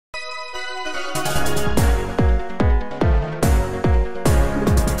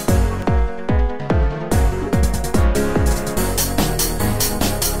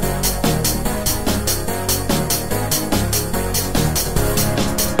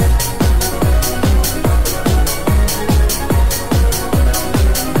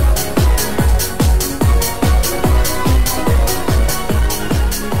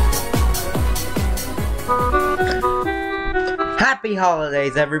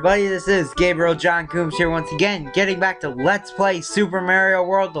holidays, everybody. This is Gabriel John Coombs here once again, getting back to Let's Play Super Mario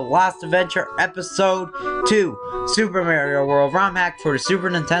World The Lost Adventure Episode 2, Super Mario World ROMHack for the Super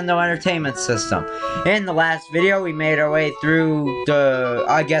Nintendo Entertainment System. In the last video, we made our way through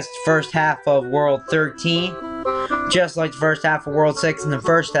the, first half of World 13, just like the first half of World 6 in the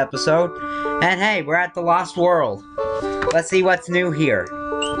first episode. And hey, we're at the Lost World. Let's see what's new here.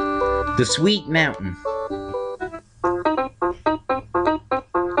 The Sweet Mountain.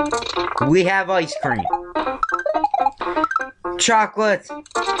 We have ice cream. Chocolate.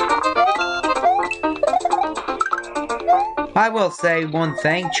 I will say one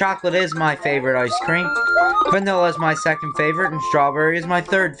thing. Chocolate is my favorite ice cream. Vanilla is my second favorite. And strawberry is my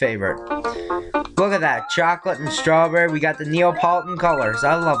third favorite. Look at that. Chocolate and strawberry. We got the Neapolitan colors.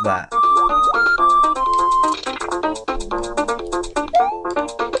 I love that.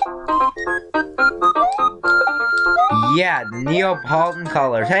 Yeah, the Neapolitan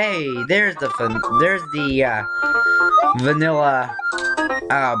colors. Hey, there's the vanilla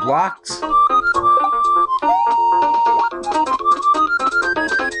blocks.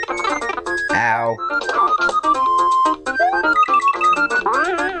 Ow.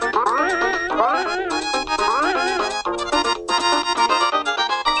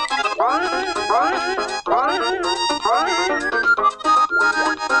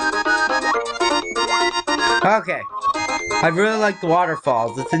 Okay. I really like the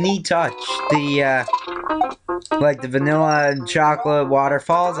waterfalls. It's a neat touch. Like the vanilla and chocolate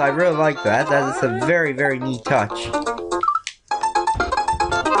waterfalls. I really like that. That is a very, very neat touch.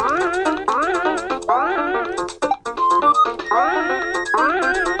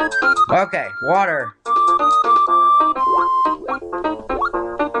 Okay, water.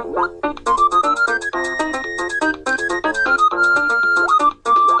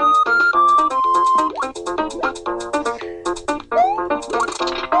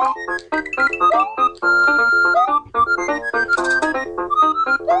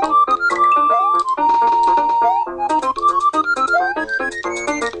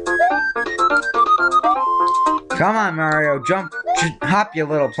 Come on, Mario, jump, hop, you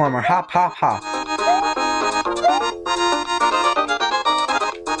little plumber, hop, hop, hop.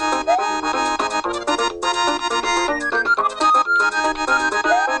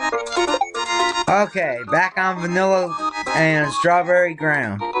 Okay, back on vanilla and strawberry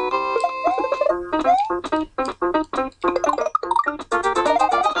ground.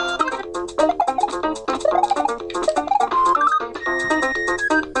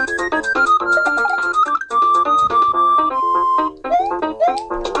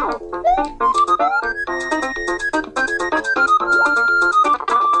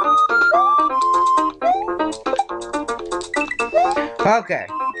 Okay.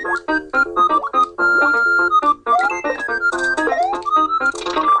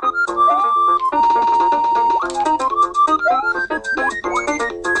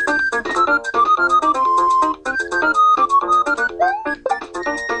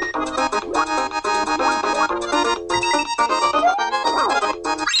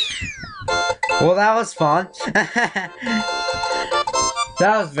 Well, that was fun. That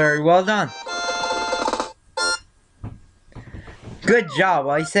was very well done. Good job,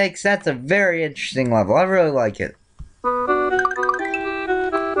 Ice Axe. That's a very interesting level. I really like it.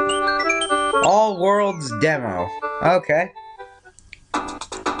 All Worlds Demo. Okay.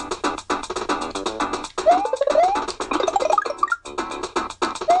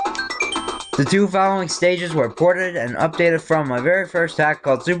 The two following stages were ported and updated from my very first hack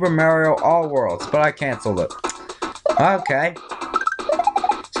called Super Mario All Worlds, but I canceled it. Okay.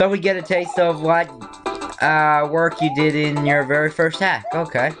 So we get a taste of what work you did in your very first hack.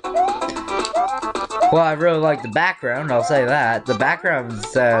 Okay. Well, I really like the background, I'll say that. The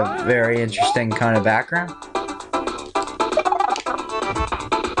background's a very interesting kind of background.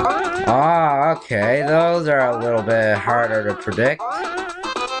 Ah, okay. Those are a little bit harder to predict.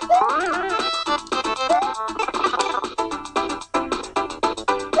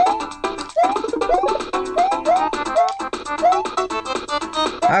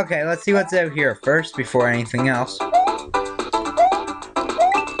 Okay, let's see what's out here first before anything else.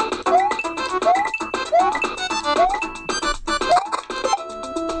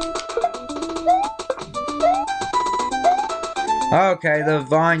 Okay, the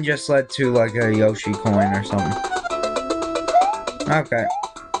vine just led to like a Yoshi coin or something. Okay.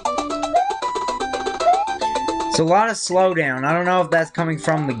 It's a lot of slowdown. I don't know if that's coming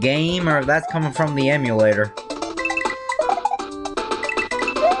from the game or if that's coming from the emulator.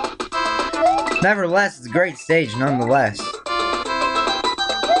 Nevertheless, it's a great stage nonetheless.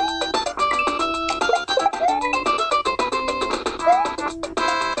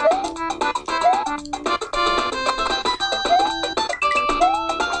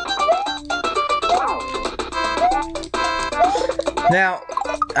 Now,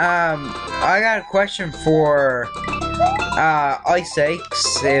 I got a question for Ice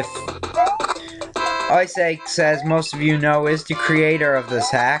Aches. If Ice Aches, as most of you know, is the creator of this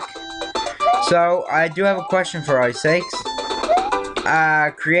hack. So, I do have a question for Ice Aches.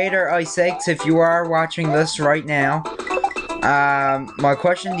 Creator Ice Aches, if you are watching this right now, my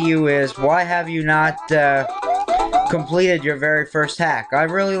question to you is, why have you not completed your very first hack? I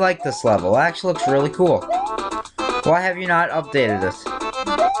really like this level. It actually looks really cool. Why have you not updated it?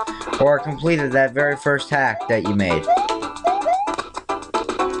 Or completed that very first hack that you made?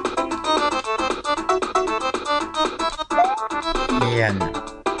 Yeah, no.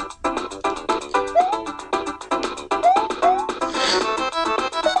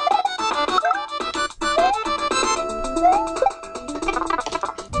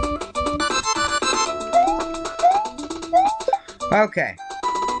 Okay.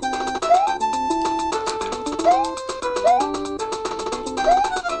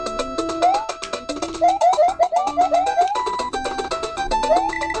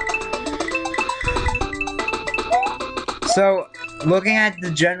 So, looking at the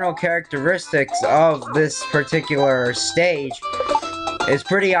general characteristics of this particular stage, it's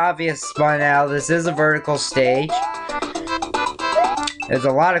pretty obvious by now this is a vertical stage. There's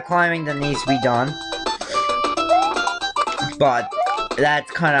a lot of climbing that needs to be done, but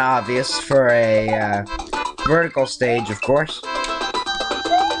that's kind of obvious for a vertical stage, of course.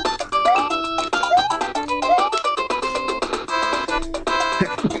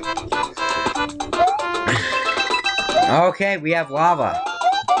 Okay, we have lava.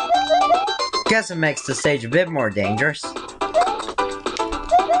 Guess it makes the stage a bit more dangerous.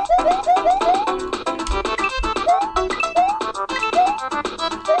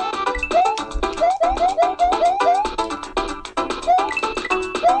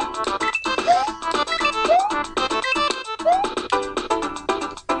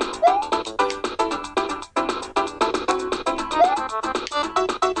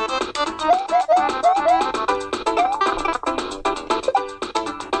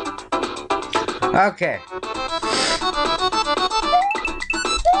 Okay.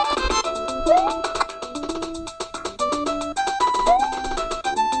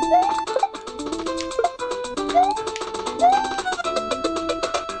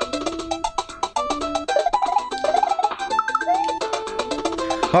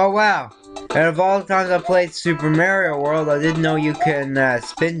 Oh wow. And of all the times I played Super Mario World, I didn't know you can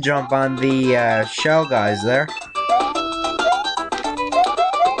spin jump on the shell guys there.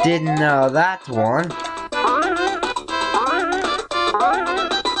 Didn't know that one.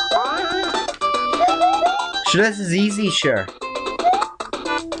 Sure, this is easy, sure.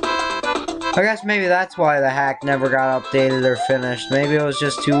 I guess maybe that's why the hack never got updated or finished. Maybe it was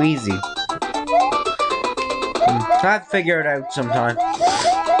just too easy. I'll figure it out sometime.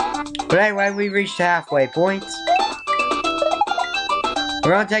 But anyway, we reached the halfway point.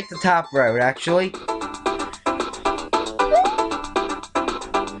 We're gonna take the top road, actually.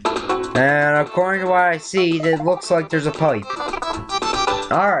 And according to what I see, it looks like there's a pipe.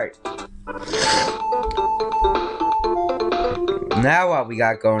 Alright. Now what we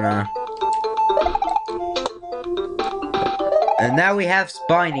got going on? And now we have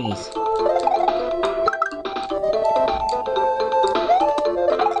spinies.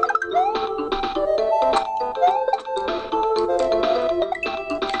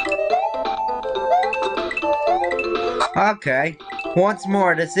 Okay. Once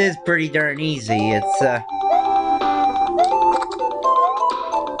more, this is pretty darn easy. It's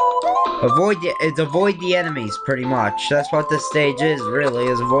avoid the enemies, pretty much. That's what this stage is, really,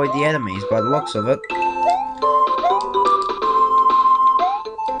 is avoid the enemies, by the looks of it.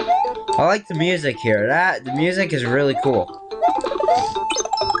 I like the music here. The music is really cool.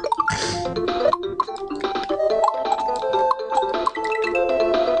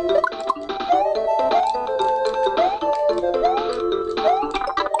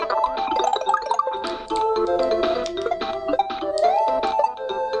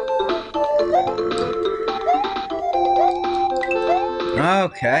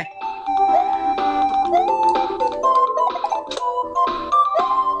 Okay.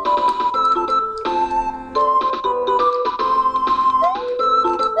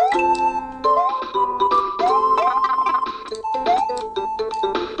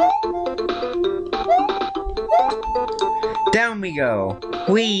 Down we go.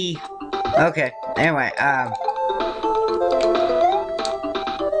 Whee! Okay, anyway,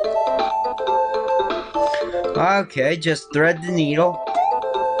 okay, just thread the needle.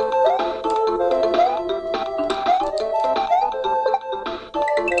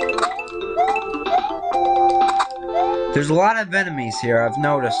 There's a lot of enemies here, I've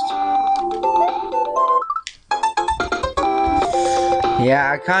noticed.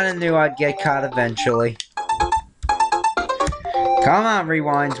 Yeah, I kinda knew I'd get caught eventually. Come on,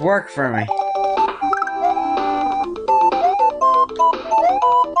 rewinds, work for me.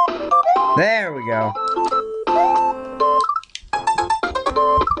 There we go.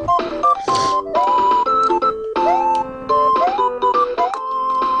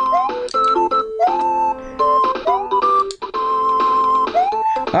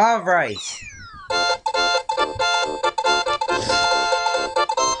 Alright.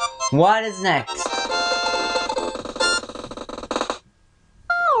 What is next?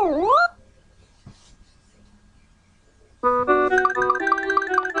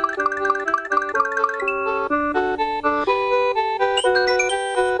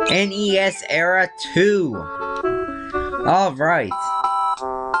 NES Era 2. Alright.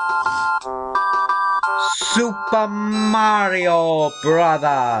 Super Mario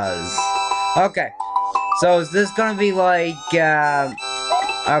Brothers. Okay. So is this gonna be like,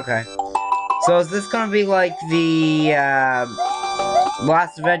 okay. So is this gonna be like the,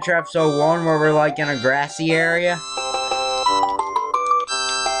 Last Adventure Episode 1 where we're like in a grassy area?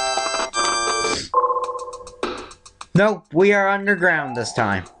 Nope, we are underground this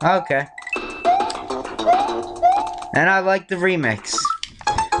time. Okay. And I like the remix.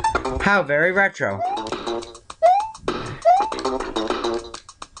 How very retro.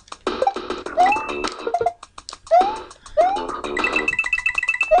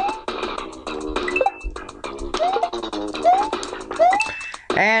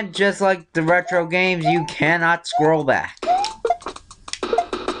 And just like the retro games, you cannot scroll back.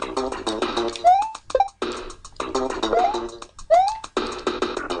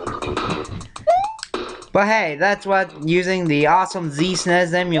 But hey, that's what using the awesome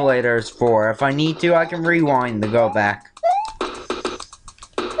SNES emulator is for. If I need to, I can rewind to go back.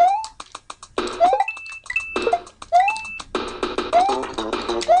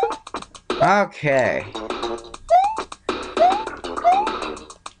 Okay.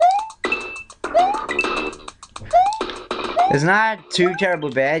 It's not too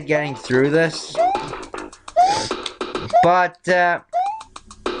terribly bad getting through this. But,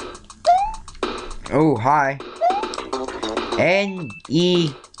 oh, hi.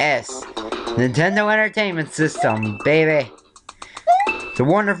 NES. Nintendo Entertainment System, baby. It's a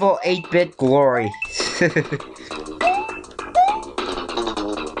wonderful 8-bit glory.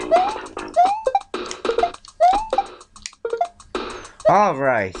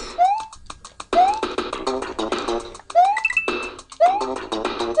 Alright.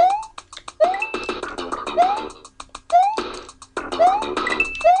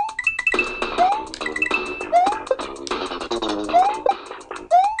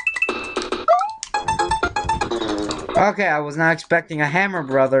 Okay, I was not expecting a Hammer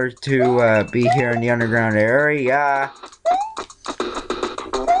Brother to be here in the underground area.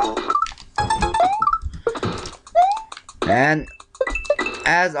 And,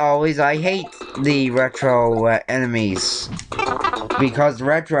 as always, I hate the retro enemies. Because the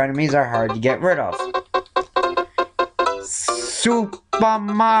retro enemies are hard to get rid of. Super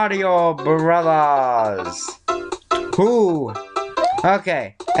Mario Brothers. Whoo!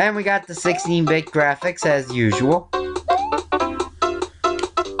 Okay, and we got the 16-bit graphics as usual.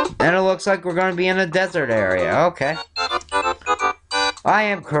 And it looks like we're going to be in a desert area. Okay. I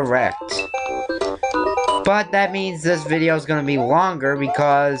am correct. But that means this video is going to be longer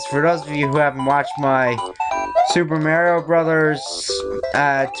because for those of you who haven't watched my Super Mario Brothers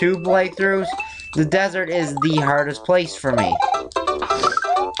 2 playthroughs, the desert is the hardest place for me.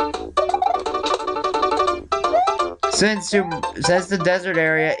 Since the desert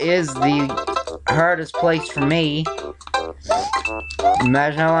area is the hardest place for me,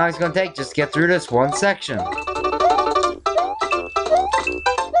 imagine how long it's going to take just to get through this one section.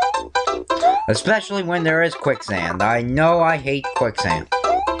 Especially when there is quicksand. I know I hate quicksand.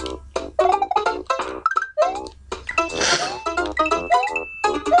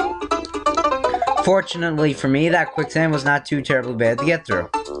 Fortunately for me, that quicksand was not too terribly bad to get through.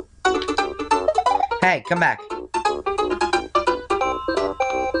 Hey, come back.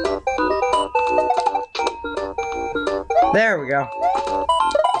 There we go.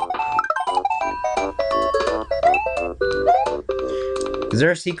 Is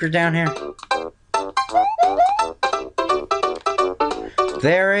there a secret down here?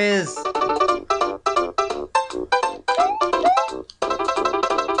 There is.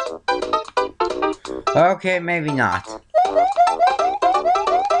 Okay, maybe not.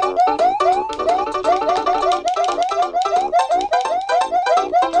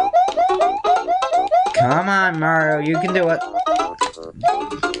 Come on. on, Mario, you can do it.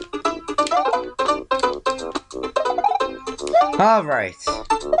 Alright.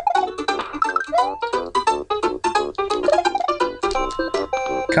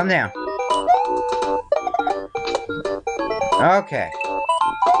 Come down. Okay.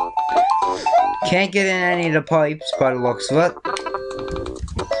 Can't get in any of the pipes by the looks of it.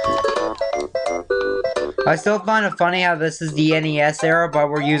 I still find it funny how this is the NES era, but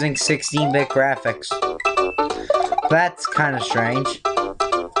we're using 16-bit graphics. That's kind of strange.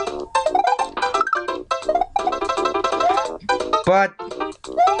 But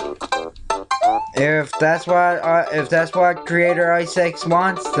if that's what creator Ice6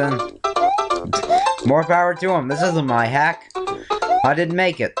 wants, then more power to him. This isn't my hack. I didn't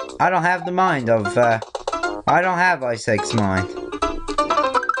make it. I don't have the mind of I don't have Ice6's mind.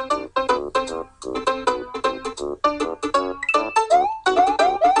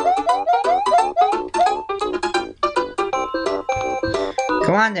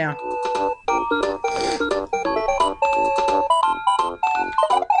 Come on down.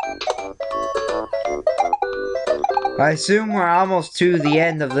 I assume we're almost to the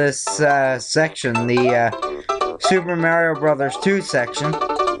end of this section, the Super Mario Bros. 2 section.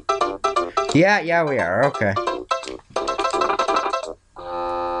 Yeah, we are, okay.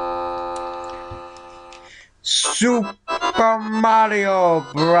 Super Mario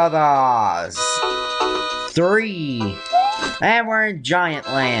Bros. 3. And we're in Giant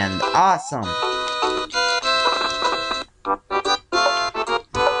Land. Awesome.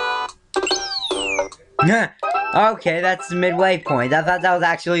 Okay, that's the midway point. I thought that was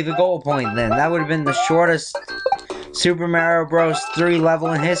actually the goal point then. That would have been the shortest Super Mario Bros. 3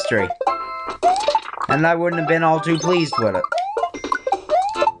 level in history. And I wouldn't have been all too pleased with it.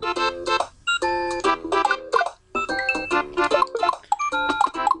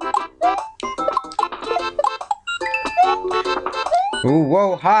 Ooh,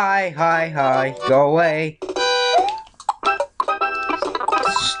 whoa, hi, go away.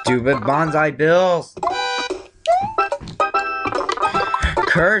 Stupid bonsai bills.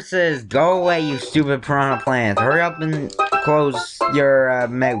 Curses, go away, you stupid piranha plant. Hurry up and close your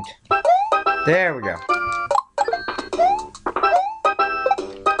mouth. There we go.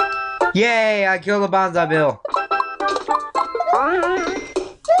 Yay, I killed a bonsai bill.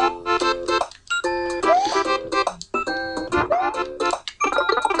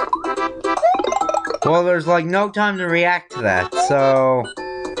 Well, there's like no time to react to that, so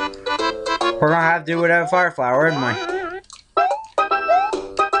we're gonna have to do without Fire Flower, isn't we?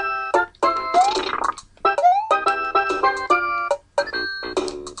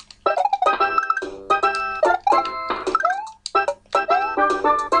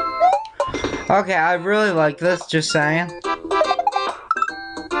 Okay, I really like this, just saying.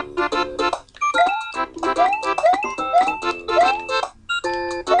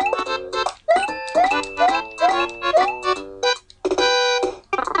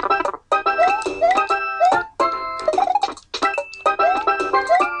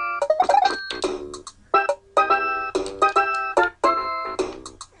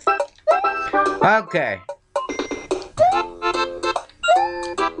 Okay.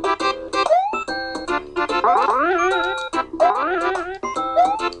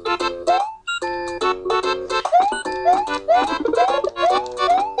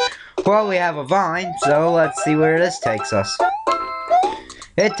 Well, we have a vine, so let's see where this takes us.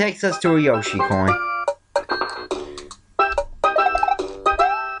 It takes us to a Yoshi coin.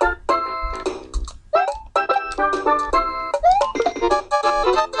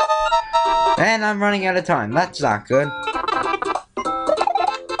 And I'm running out of time. That's not good.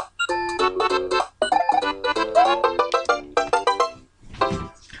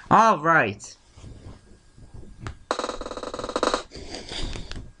 Alright.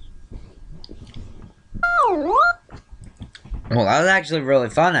 Well, that was actually really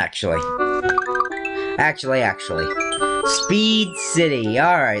fun, actually. Actually. Speed City.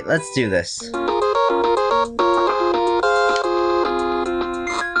 Alright, let's do this.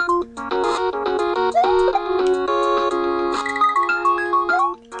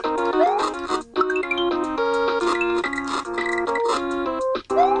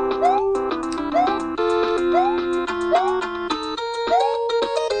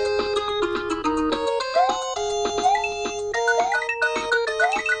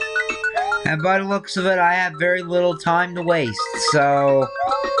 And by the looks of it, I have very little time to waste, so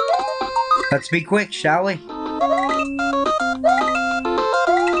let's be quick, shall we?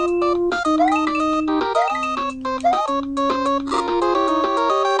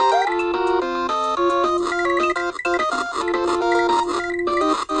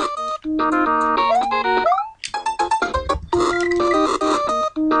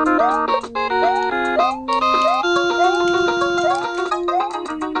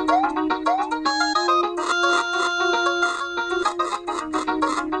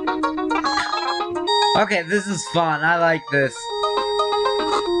 Okay, this is fun. I like this.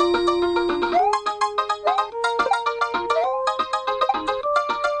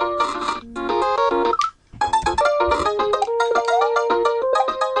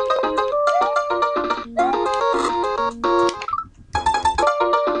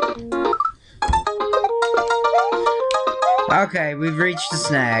 Okay, we've reached the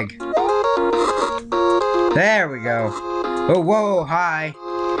snag. There we go. Oh, whoa, hi.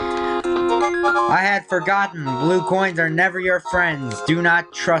 I had forgotten. Blue coins are never your friends. Do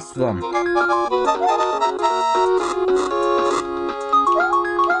not trust them.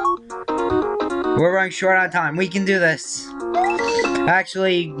 We're running short on time. We can do this.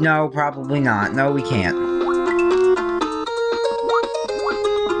 Actually, no, probably not. No, we can't.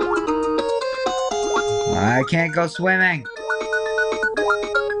 I can't go swimming.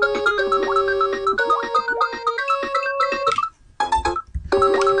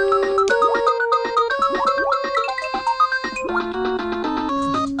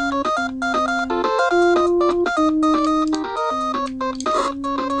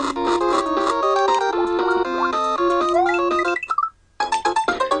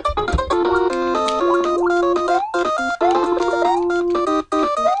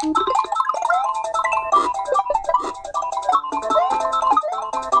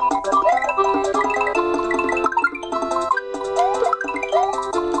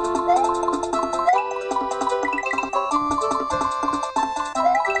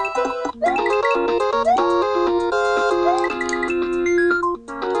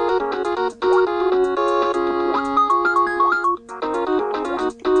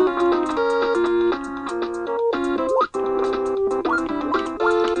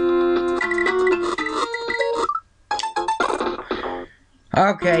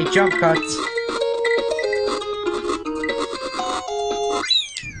 Okay, jump cuts.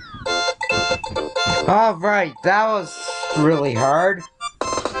 Alright, that was really hard.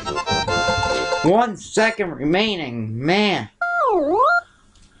 1 second remaining, man.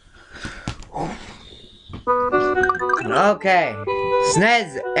 Okay,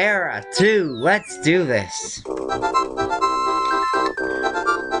 SNES era 2, let's do this.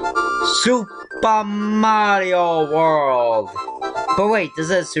 Super Mario World. But wait, this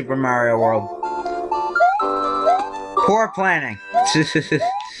is Super Mario World. Poor planning.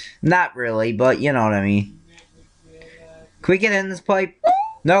 Not really, but you know what I mean. Can we get in this pipe?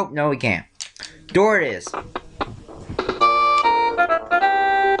 Nope, no we can't. Door it is.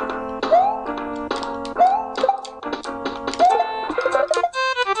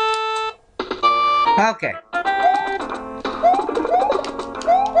 Okay.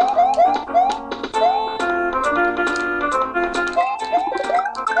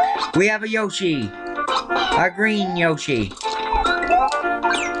 We have a Yoshi. A green Yoshi.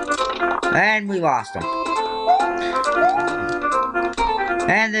 And we lost him.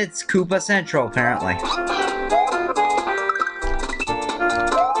 And it's Koopa Central, apparently.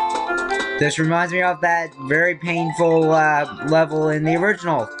 This reminds me of that very painful level in the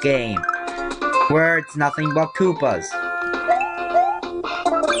original game, where it's nothing but Koopas.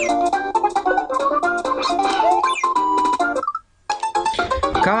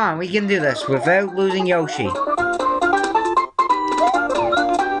 Come on, we can do this without losing Yoshi.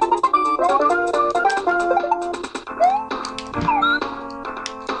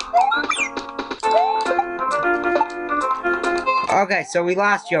 Okay, so we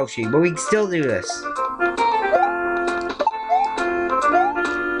lost Yoshi, but we can still do this.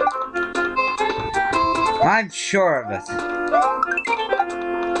 I'm sure of it.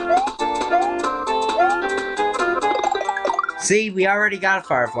 See, we already got a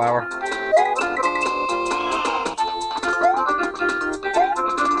fire flower.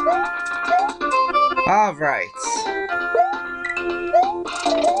 Alright.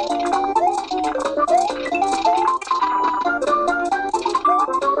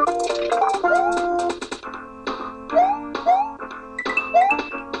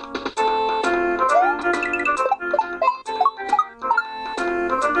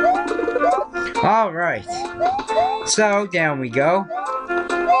 Alright. So, down we go.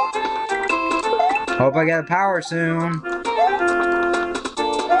 Hope I get a power soon.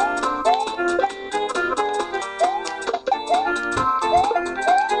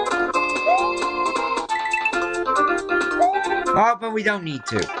 Oh, but we don't need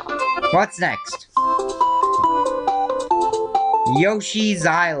to. What's next? Yoshi's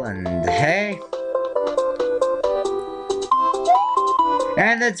Island, hey?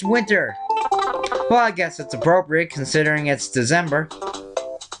 And it's winter. Well, I guess it's appropriate considering it's December.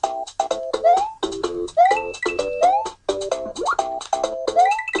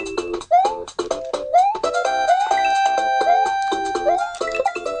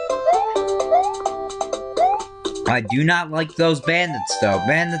 I do not like those bandits, though.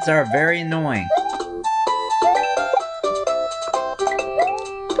 Bandits are very annoying.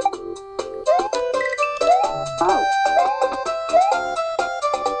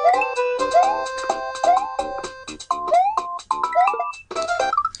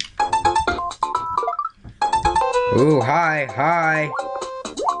 Ooh, hi, hi.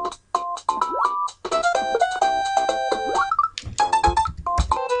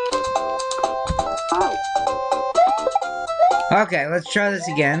 Okay, let's try this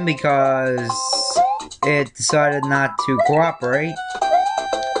again because it decided not to cooperate.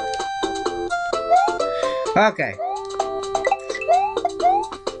 Okay.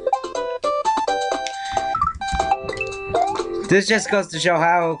 This just goes to show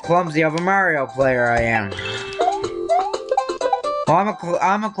how clumsy of a Mario player I am. Well,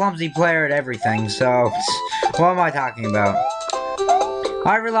 I'm a clumsy player at everything, so what am I talking about?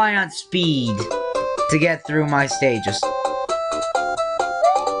 I rely on speed to get through my stages.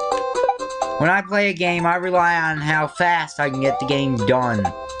 When I play a game, I rely on how fast I can get the game done.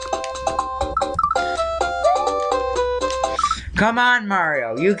 Come on,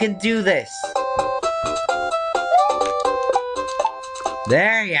 Mario, you can do this.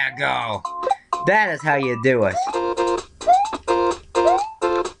 There you go. That is how you do it.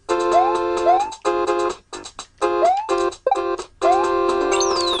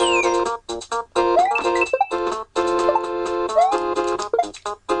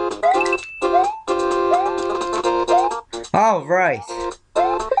 All right.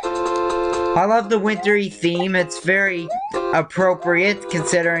 I love the wintry theme. It's very appropriate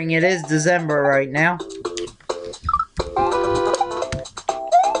considering it is December right now.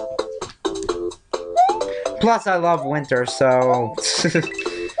 Plus, I love winter, so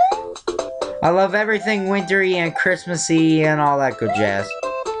I love everything wintry and Christmassy and all that good jazz.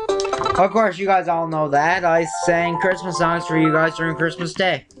 Of course, you guys all know that. I sang Christmas songs for you guys during Christmas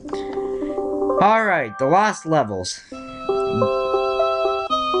Day. Alright, the lost levels.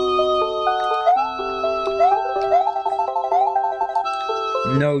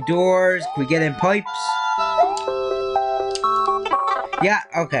 No doors. Can we get in pipes? Yeah,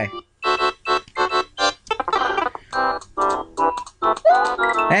 okay.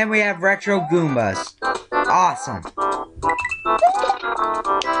 And we have retro Goombas. Awesome.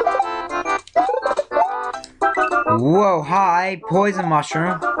 Whoa, hi, poison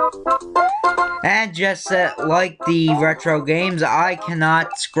mushroom. And just like the retro games, I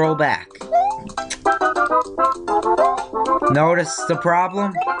cannot scroll back. Notice the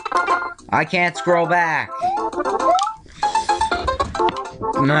problem? I can't scroll back.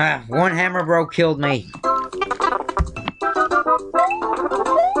 Nah, one hammer bro killed me.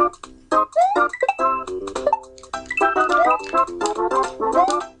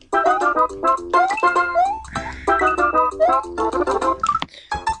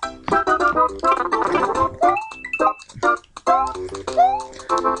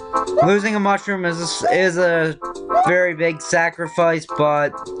 Losing a mushroom is a very big sacrifice,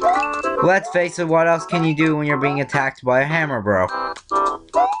 but let's face it, what else can you do when you're being attacked by a hammer bro?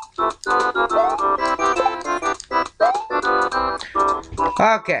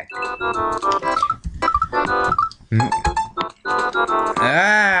 Okay.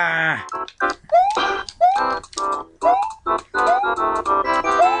 Ah!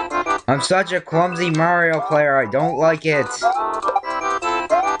 I'm such a clumsy Mario player, I don't like it.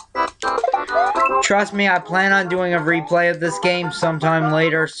 Trust me, I plan on doing a replay of this game sometime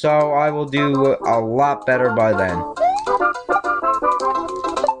later, so I will do a lot better by then.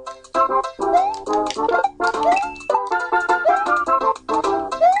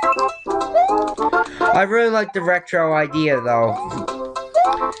 I really like the retro idea, though.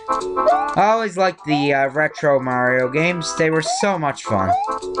 I always liked the retro Mario games. They were so much fun.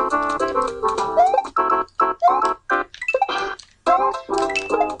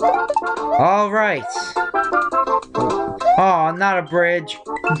 Alright. Oh, not a bridge.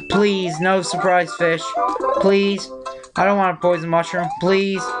 Please, no surprise fish. Please. I don't want a poison mushroom.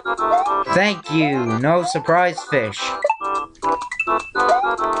 Please. Thank you. No surprise fish.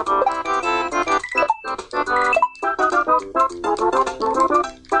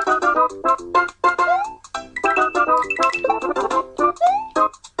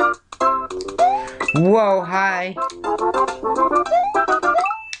 Whoa, hi.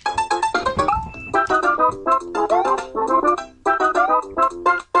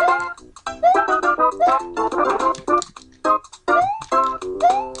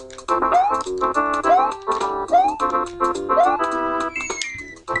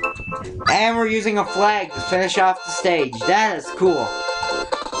 And we're using a flag to finish off the stage. That is cool.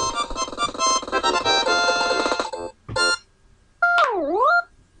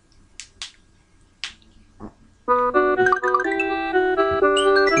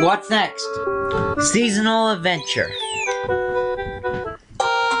 What's next? Seasonal adventure.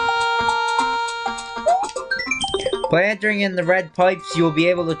 By entering in the red pipes, you will be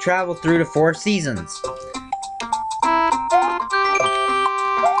able to travel through the 4 seasons.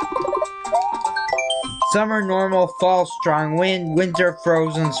 Summer, normal, fall, strong wind, winter,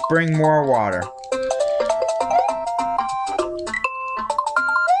 frozen, spring, more water.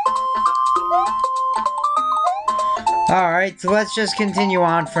 Alright, so let's just continue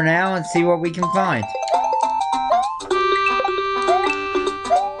on for now and see what we can find.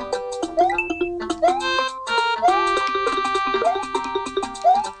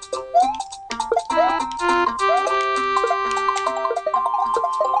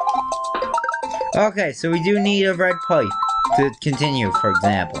 Okay, so we do need a red pipe to continue, for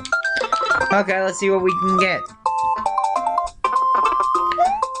example. Okay, let's see what we can get.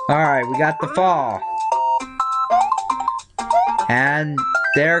 Alright, we got the fall. And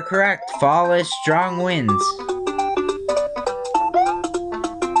they're correct. Fall is strong winds.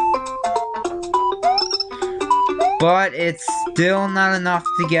 But it's still not enough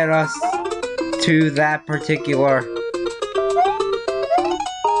to get us to that particular...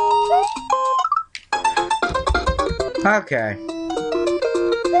 Okay.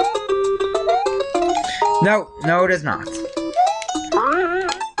 No, it is not.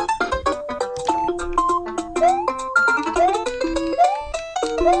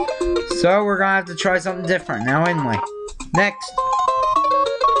 So we're gonna have to try something different now, ain't we? Next.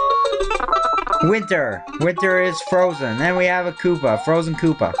 Winter. Winter is frozen. Then we have a Koopa. Frozen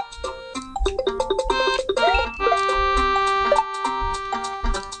Koopa.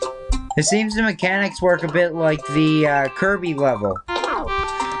 It seems the mechanics work a bit like the Kirby level.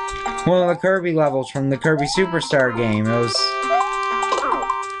 One of the Kirby levels from the Kirby Superstar game. It was...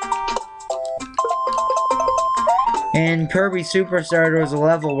 In Kirby Superstar, there was a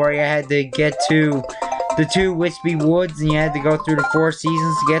level where you had to get to the 2 wispy woods and you had to go through the 4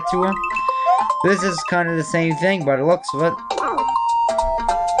 seasons to get to them. This is kind of the same thing, but it looks of it.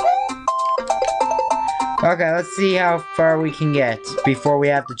 Okay, let's see how far we can get before we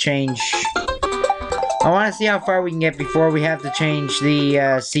have to change... I want to see how far we can get before we have to change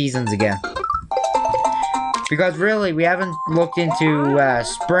the seasons again. Because really, we haven't looked into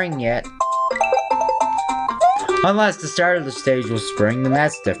spring yet. Unless the start of the stage was spring, then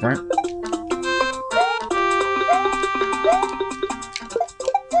that's different.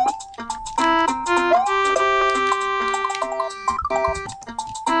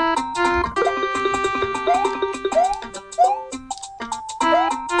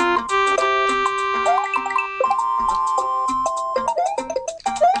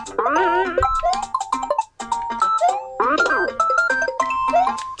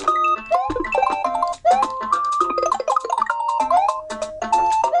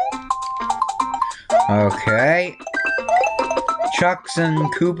 Okay. Chucks and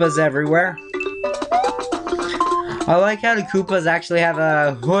Koopas everywhere. I like how the Koopas actually have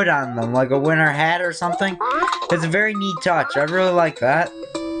a hood on them, like a winter hat or something. It's a very neat touch. I really like that.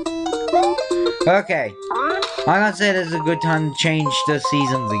 Okay. I'm gonna say this is a good time to change the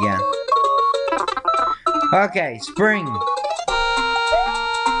seasons again. Okay, spring.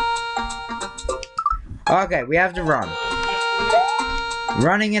 Okay, we have to run.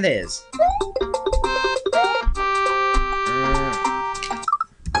 Running it is.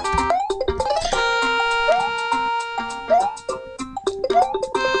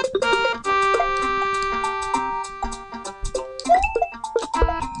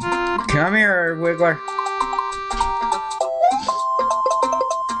 Come here, Wiggler.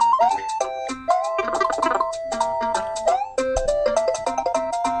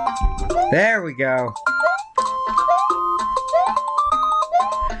 There we go.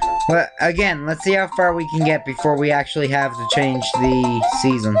 Well, again, let's see how far we can get before we actually have to change the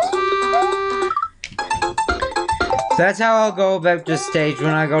seasons. So that's how I'll go about this stage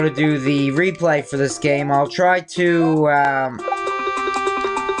when I go to do the replay for this game. I'll try to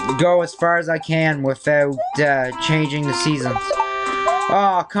go as far as I can without changing the seasons.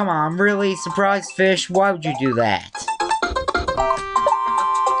 Oh, come on, really? Surprise fish? Why would you do that?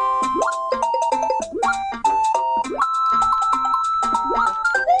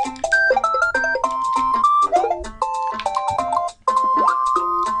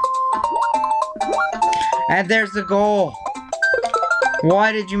 And there's the goal.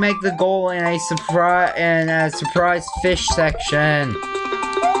 Why did you make the goal in a surprise fish section?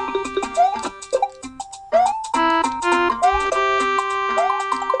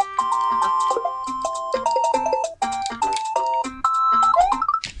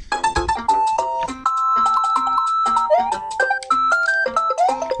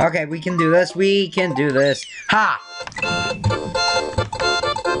 Okay, we can do this. We can do this. Ha!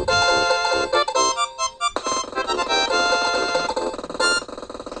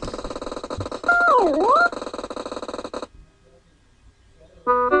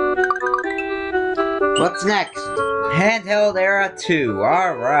 What's next? Handheld Era 2.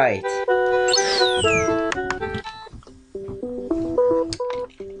 Alright.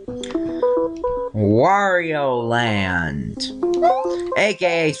 Wario Land,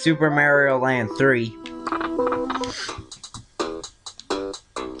 aka Super Mario Land 3.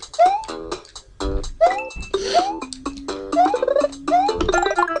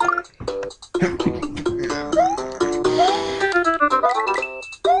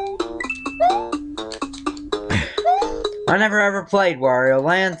 I never ever played Wario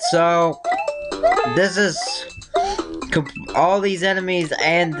Land, so this is all these enemies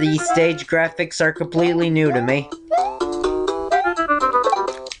and the stage graphics are completely new to me.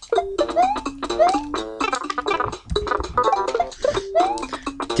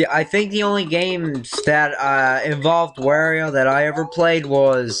 I think the only games that involved Wario that I ever played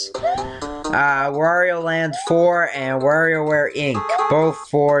was Wario Land 4 and WarioWare Inc., both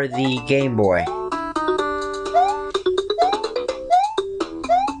for the Game Boy.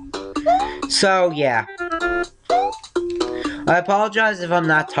 So, yeah. I apologize if I'm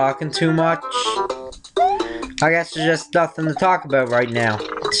not talking too much. I guess there's just nothing to talk about right now.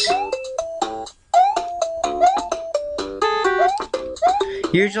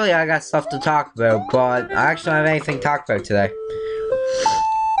 Usually I got stuff to talk about, but I actually don't have anything to talk about today.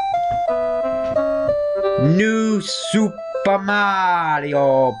 New Super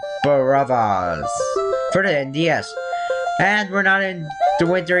Mario Brothers for the NES. And we're not in the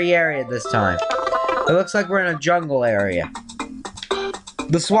wintry area this time. It looks like we're in a jungle area.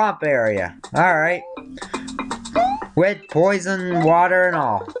 The swamp area. Alright. With poison, water, and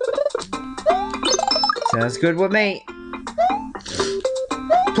all. Sounds good with me.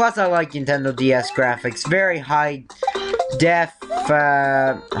 Plus, I like Nintendo DS graphics. Very high def,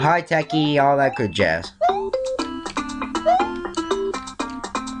 high techy, all that good jazz.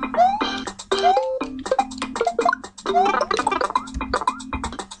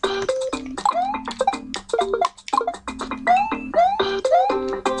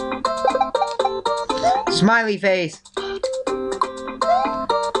 Smiley face.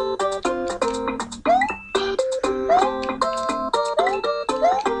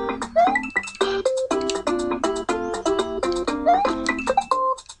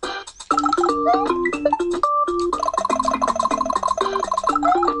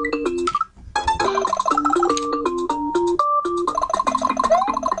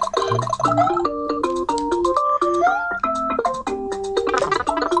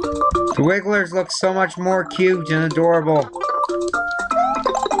 The Wigglers look so much more cute and adorable.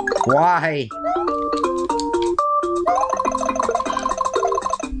 Why?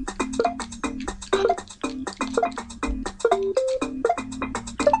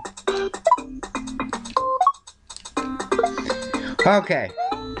 Okay.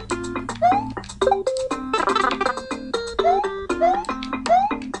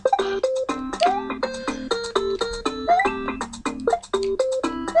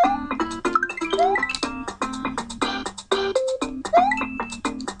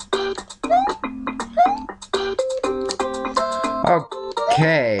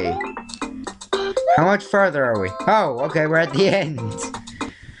 Okay. How much further are we? Oh, okay, we're at the end.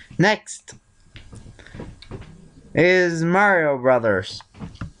 Next is Mario Brothers.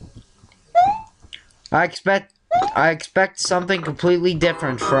 I expect something completely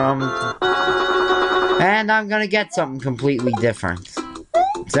different from, and I'm gonna get something completely different.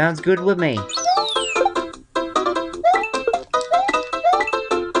 Sounds good with me.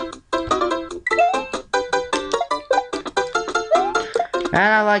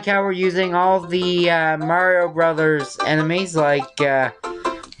 And I like how we're using all the Mario Brothers enemies, like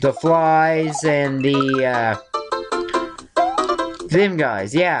the flies and the them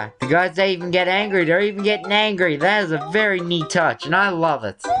guys. Yeah, the guys that even get angry, they're even getting angry. That is a very neat touch, and I love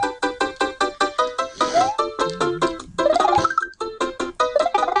it.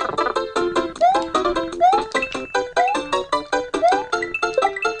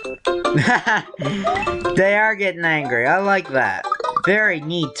 They are getting angry. I like that. Very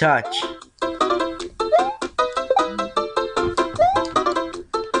neat touch.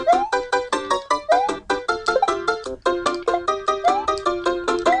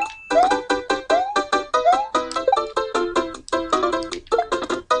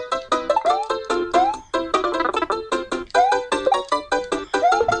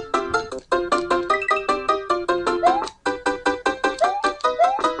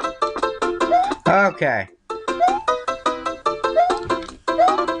 Okay.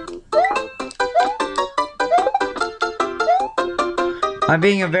 I'm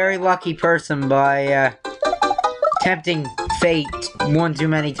being a very lucky person by tempting fate one too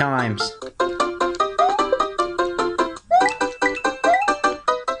many times.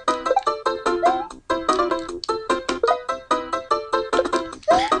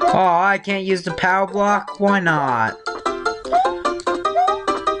 Oh, I can't use the power block? Why not?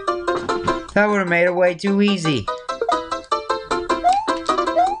 That would have made it way too easy.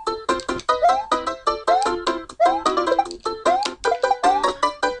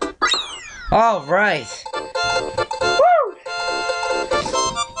 All right. Woo!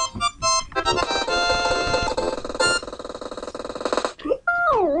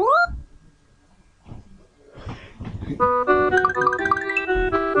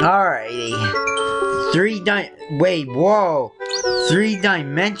 Alrighty. Whoa.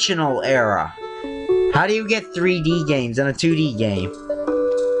 3-dimensional era. How do you get 3D games in a 2D game?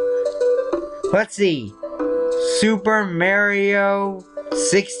 Let's see. Super Mario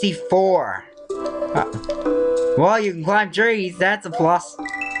 64. Well, you can climb trees. That's a plus.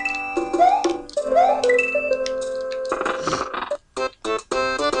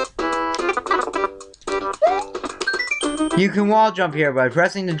 You can wall jump here by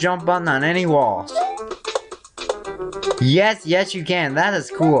pressing the jump button on any walls. Yes, you can. That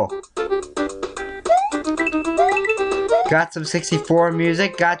is cool. Got some 64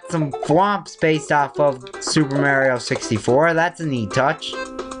 music. Got some thwomps based off of Super Mario 64. That's a neat touch.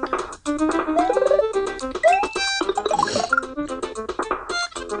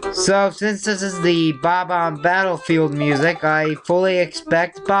 So, since this is the Bob-omb Battlefield music, I fully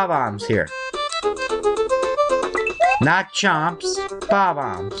expect Bob-ombs here. Not chomps,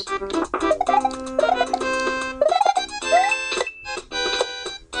 Bob-ombs.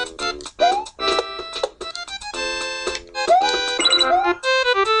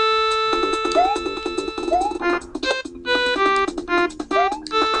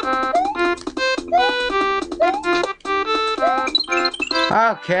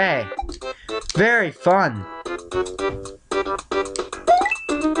 Okay, very fun.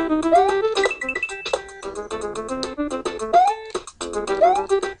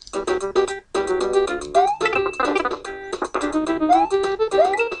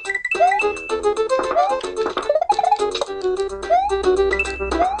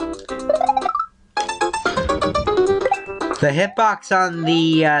 The hitbox on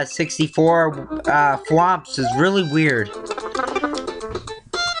the 64 thwomps is really weird.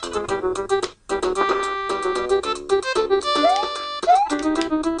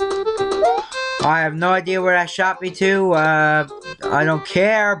 I have no idea where that shot me to. I don't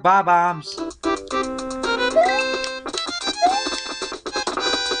care. Bob-ombs.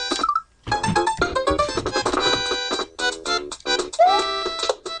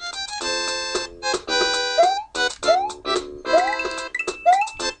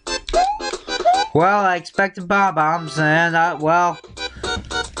 Well, I expected Bob-ombs, and well,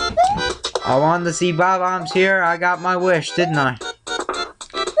 I wanted to see Bob-ombs here. I got my wish, didn't I?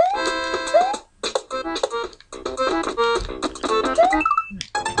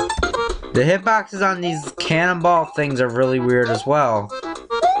 The hitboxes on these cannonball things are really weird as well.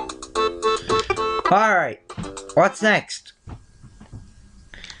 Alright, what's next?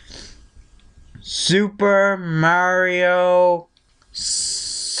 Super Mario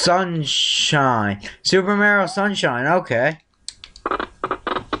Sunshine. Super Mario Sunshine, okay.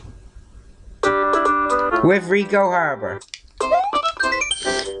 With Rico Harbor.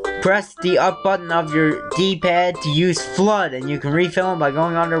 Press the up button of your D-pad to use Flood, and you can refill them by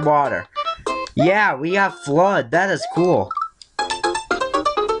going underwater. Yeah, we got Flood. That is cool.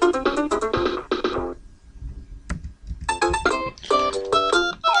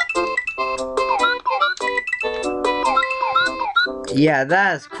 Yeah,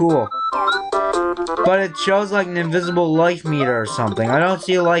 that is cool. But it shows like an invisible life meter or something. I don't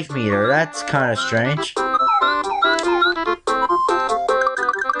see a life meter. That's kind of strange.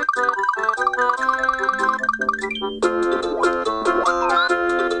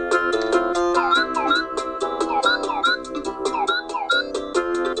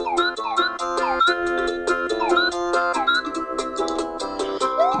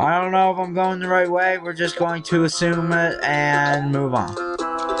 I don't know if I'm going the right way. We're just going to assume it and move on.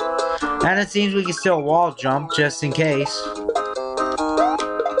 And it seems we can still wall jump just in case.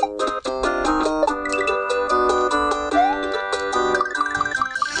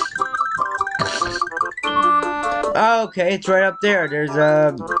 Okay, it's right up there. There's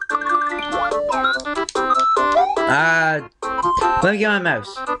a... let me get my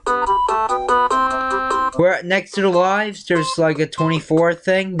mouse. Where next to the lives, there's like a 24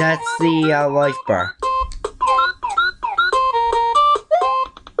 thing. That's the life bar.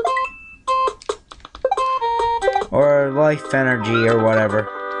 Or life energy or whatever.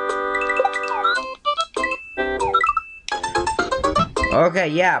 Okay,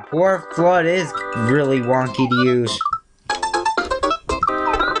 yeah, Poor Flood is really wonky to use.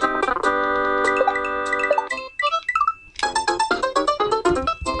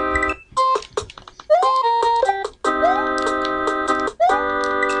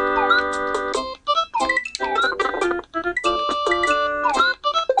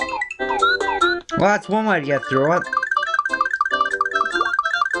 Well, that's one way to get through it.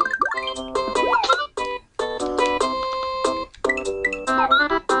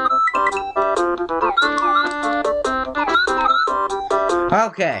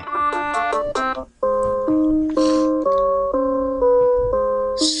 Okay.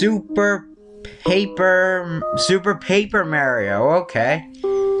 Super Paper Mario, okay.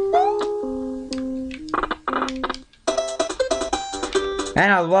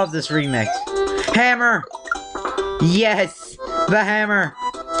 And I love this remix. Hammer! Yes! The hammer!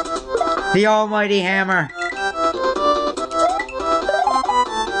 The almighty hammer!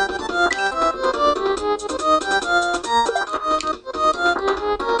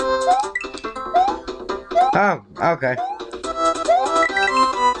 Oh, okay.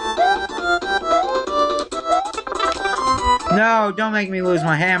 No, don't make me lose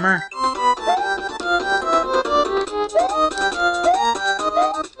my hammer.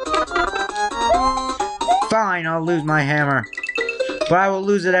 Fine, I'll lose my hammer. But I will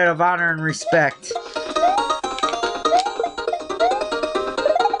lose it out of honor and respect.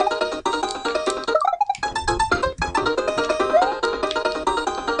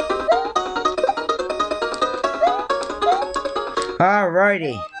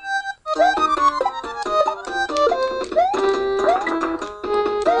 Alrighty.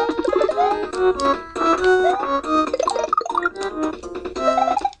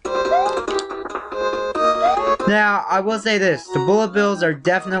 Now, I will say this, the bullet bills are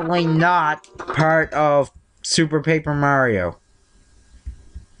definitely not part of Super Paper Mario.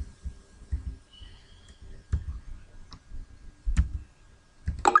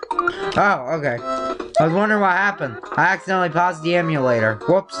 Oh, okay. I was wondering what happened. I accidentally paused the emulator.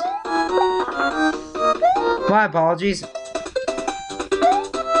 Whoops. My apologies.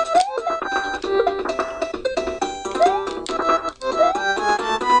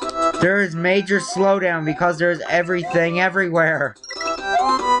 There is major slowdown because there's everything everywhere.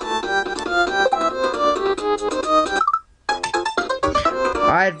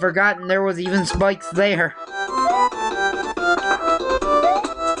 I had forgotten there was even spikes there.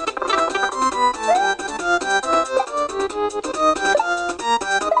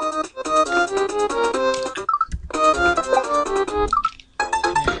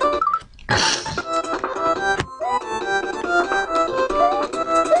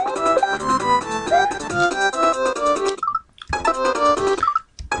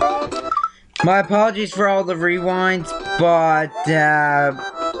 My apologies for all the rewinds, but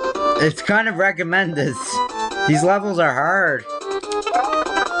it's kind of recommended. These levels are hard.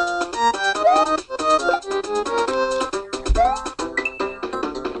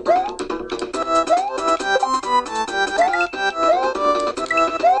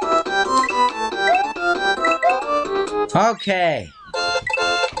 Okay.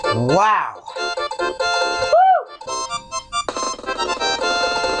 Wow.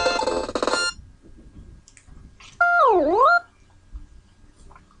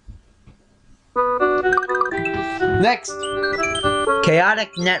 Next,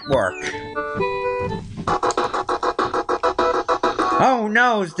 Chaotic Network. Oh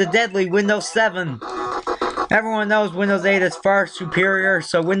no, it's the deadly Windows 7. Everyone knows Windows 8 is far superior,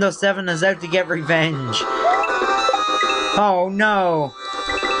 so Windows 7 is out to get revenge. Oh no.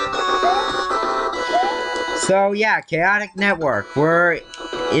 So yeah, Chaotic Network. We're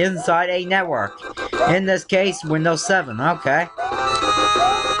inside a network. In this case, Windows 7. Okay.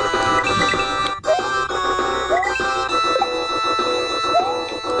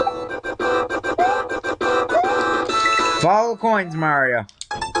 Follow coins, Mario.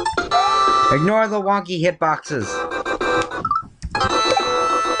 Ignore the wonky hitboxes.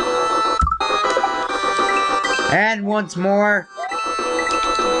 And once more,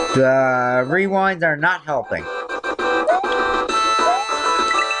 the rewinds are not helping.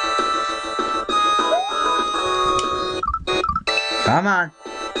 Come on.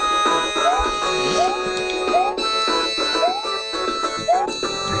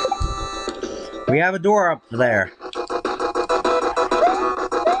 We have a door up there.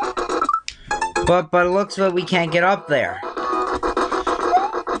 But it looks like we can't get up there.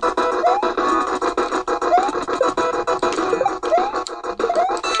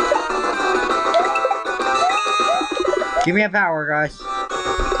 Give me a power, guys.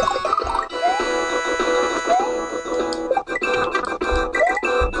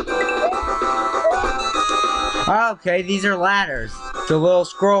 Okay, these are ladders. The little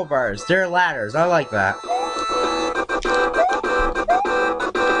scroll bars. They're ladders. I like that.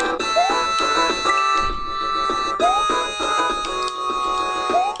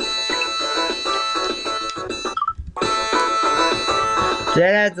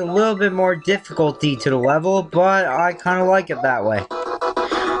 That adds a little bit more difficulty to the level, but I kind of like it that way.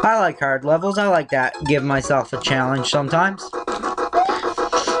 I like hard levels. I like that. Give myself a challenge sometimes.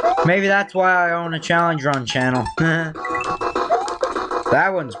 Maybe that's why I own a challenge run channel. That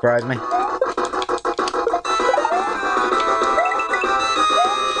wouldn't surprise me.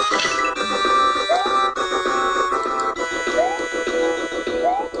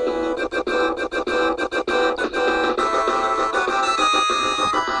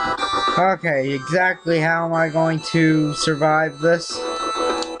 Okay, exactly how am I going to survive this?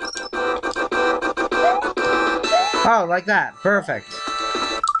 Oh, like that. Perfect.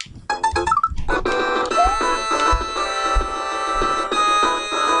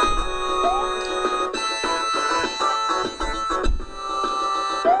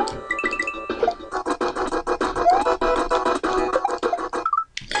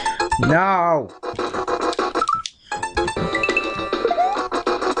 No!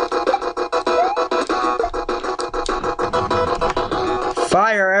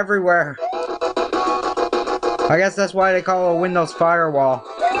 Fire everywhere! I guess that's why they call it a Windows firewall.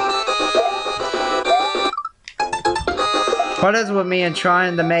 What is with me and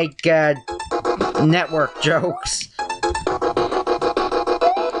trying to make network jokes?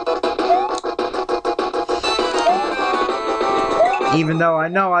 Even though I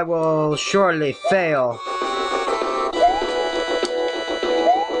know I will surely fail.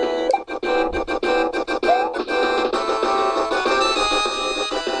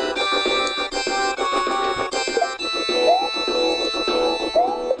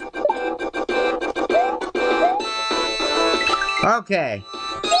 Okay.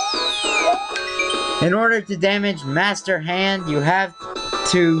 In order to damage Master Hand, you have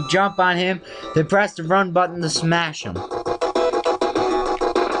to jump on him, then press the run button to smash him.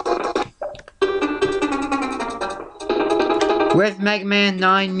 With Mega Man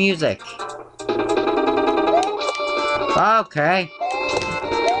 9 music. Okay.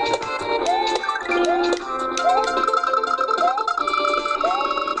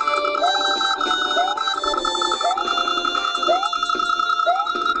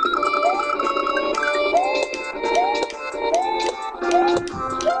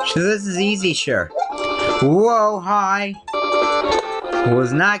 So this is easy, sure. Whoa, hi.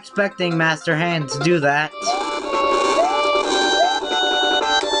 Was not expecting Master Hand to do that.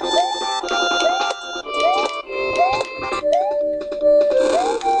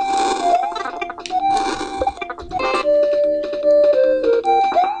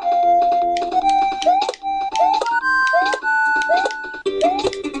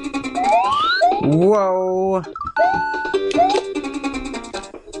 Whoa.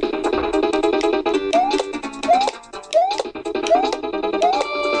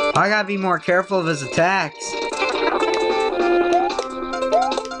 I gotta be more careful of his attacks.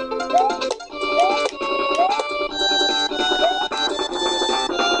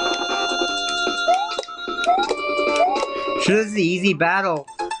 Sure, this is an easy battle.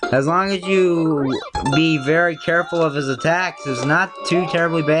 As long as you be very careful of his attacks, it's not too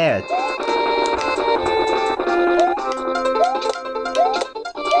terribly bad.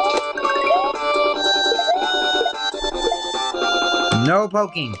 No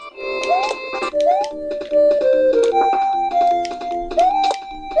poking.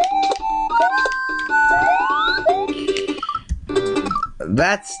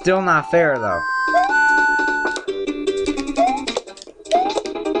 That's still not fair, though.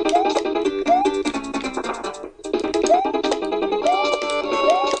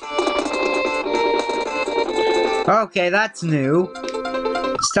 Okay, that's new.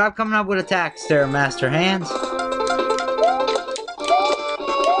 Stop coming up with attacks there, Master Hands.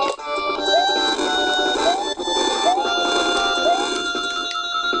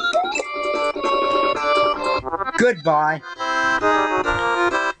 Goodbye.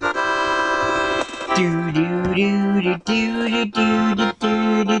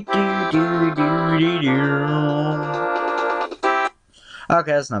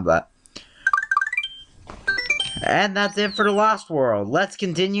 Okay, that's not bad. And that's it for the Lost World. Let's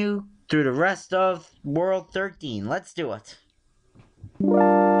continue through the rest of World 13. Let's do it.